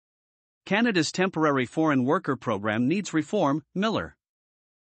Canada's temporary foreign worker program needs reform, Miller.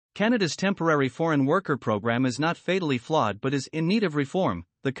 Canada's temporary foreign worker program is not fatally flawed but is in need of reform,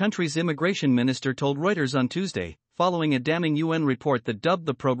 the country's immigration minister told Reuters on Tuesday, following a damning UN report that dubbed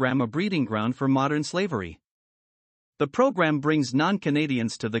the program a breeding ground for modern slavery. The program brings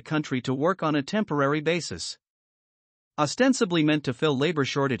non-Canadians to the country to work on a temporary basis. Ostensibly meant to fill labor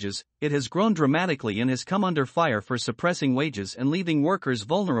shortages, it has grown dramatically and has come under fire for suppressing wages and leaving workers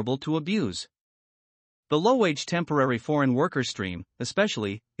vulnerable to abuse. The low-wage temporary foreign worker stream,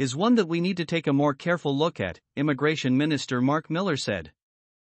 especially, is one that we need to take a more careful look at, Immigration Minister Mark Miller said.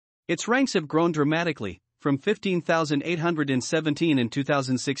 Its ranks have grown dramatically, from 15,817 in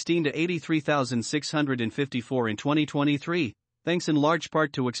 2016 to 83,654 in 2023, thanks in large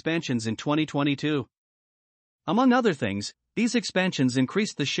part to expansions in 2022. Among other things, these expansions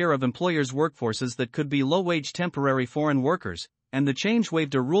increased the share of employers' workforces that could be low-wage temporary foreign workers, and the change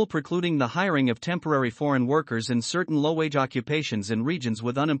waived a rule precluding the hiring of temporary foreign workers in certain low-wage occupations in regions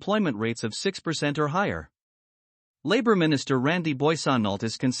with unemployment rates of 6% or higher. Labour Minister Randy Boissonnault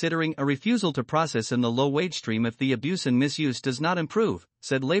is considering a refusal to process in the low-wage stream if the abuse and misuse does not improve,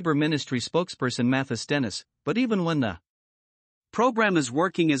 said Labour Ministry spokesperson Mathis Dennis, but even when the program is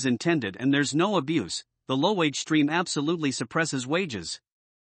working as intended and there's no abuse, the low-wage stream absolutely suppresses wages.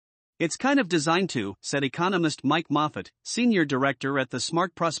 It's kind of designed to, said economist Mike Moffat, senior director at the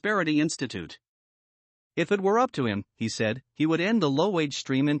Smart Prosperity Institute. If it were up to him, he said, he would end the low-wage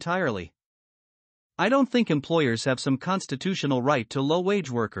stream entirely. I don't think employers have some constitutional right to low-wage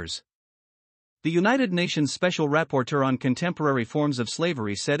workers. The United Nations Special Rapporteur on Contemporary Forms of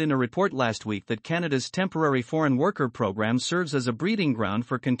Slavery said in a report last week that Canada's temporary foreign worker program serves as a breeding ground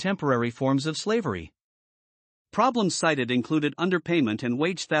for contemporary forms of slavery. Problems cited included underpayment and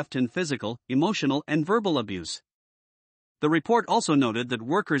wage theft and physical, emotional, and verbal abuse. The report also noted that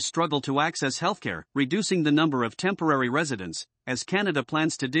workers struggle to access healthcare, reducing the number of temporary residents, as Canada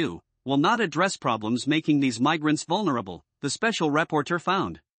plans to do, will not address problems making these migrants vulnerable, the special rapporteur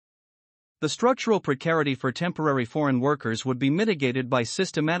found. The structural precarity for temporary foreign workers would be mitigated by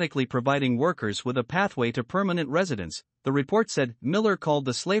systematically providing workers with a pathway to permanent residence, the report said. Miller called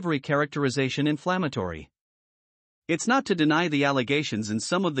the slavery characterization inflammatory. It's not to deny the allegations in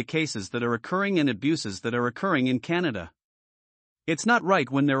some of the cases that are occurring and abuses that are occurring in Canada. It's not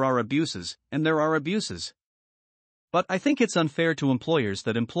right when there are abuses, and there are abuses. But I think it's unfair to employers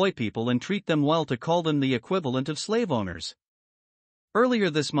that employ people and treat them well to call them the equivalent of slave owners. Earlier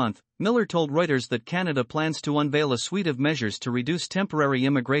this month, Miller told Reuters that Canada plans to unveil a suite of measures to reduce temporary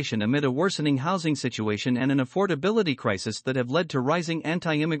immigration amid a worsening housing situation and an affordability crisis that have led to rising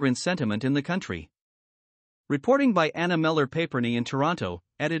anti-immigrant sentiment in the country. Reporting by Anna Meller-Paperney in Toronto,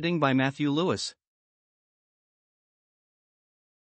 editing by Matthew Lewis.